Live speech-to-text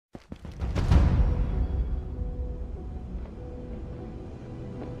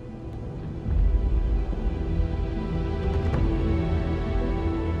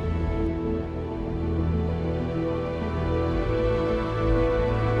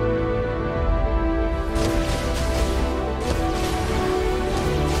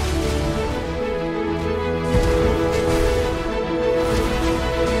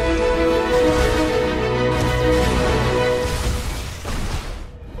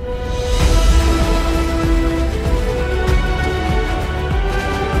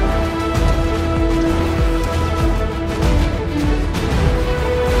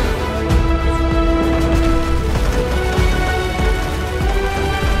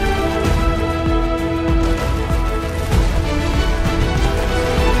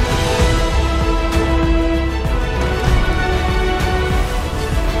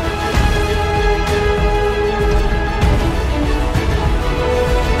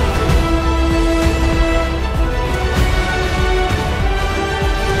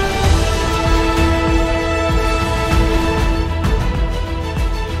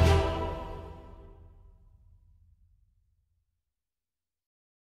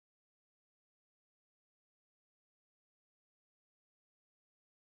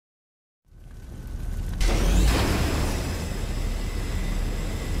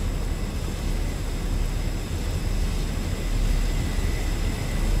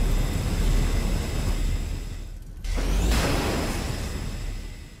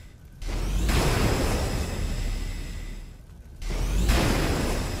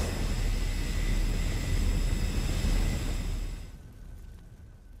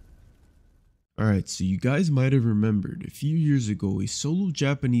Alright, so you guys might have remembered a few years ago a solo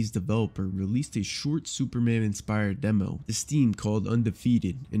Japanese developer released a short Superman inspired demo to Steam called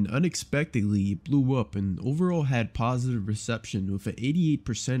Undefeated, and unexpectedly it blew up and overall had positive reception with an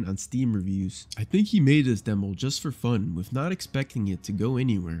 88% on Steam reviews. I think he made this demo just for fun, with not expecting it to go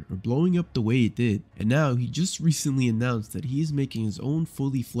anywhere or blowing up the way it did, and now he just recently announced that he is making his own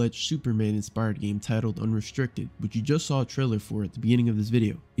fully fledged Superman inspired game titled Unrestricted, which you just saw a trailer for at the beginning of this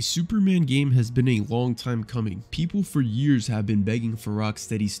video. A Superman game has been a long time coming. People for years have been begging for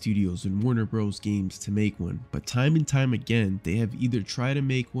Rocksteady Studios and Warner Bros. Games to make one, but time and time again they have either tried to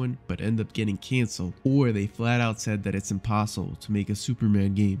make one but end up getting cancelled, or they flat out said that it's impossible to make a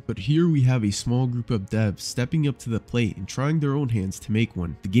Superman game. But here we have a small group of devs stepping up to the plate and trying their own hands to make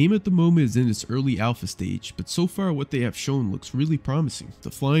one. The game at the moment is in its early alpha stage, but so far what they have shown looks really promising.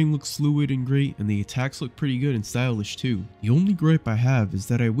 The flying looks fluid and great, and the attacks look pretty good and stylish too. The only gripe I have is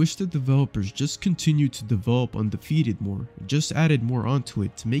that I wish the developers just continued to develop Undefeated more and just added more onto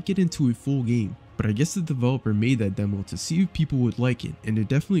it to make it into a full game. But I guess the developer made that demo to see if people would like it, and it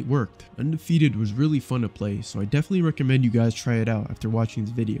definitely worked. Undefeated was really fun to play, so I definitely recommend you guys try it out after watching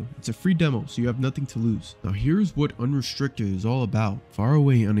this video. It's a free demo, so you have nothing to lose. Now here's what Unrestricted is all about. Far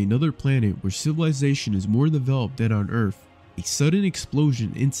away on another planet where civilization is more developed than on Earth, a sudden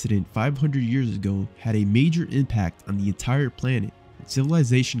explosion incident 500 years ago had a major impact on the entire planet.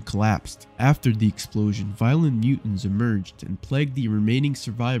 Civilization collapsed. After the explosion, violent mutants emerged and plagued the remaining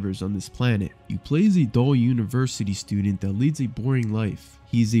survivors on this planet. You play as a dull university student that leads a boring life.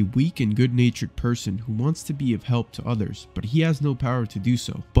 He is a weak and good-natured person who wants to be of help to others, but he has no power to do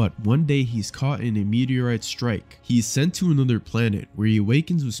so. But one day he is caught in a meteorite strike. He is sent to another planet where he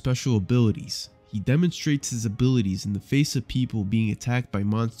awakens with special abilities. He demonstrates his abilities in the face of people being attacked by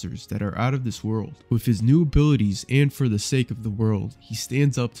monsters that are out of this world. With his new abilities and for the sake of the world, he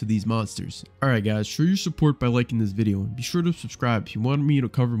stands up to these monsters. Alright guys, show your support by liking this video and be sure to subscribe if you want me to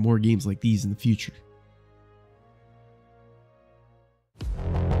cover more games like these in the future.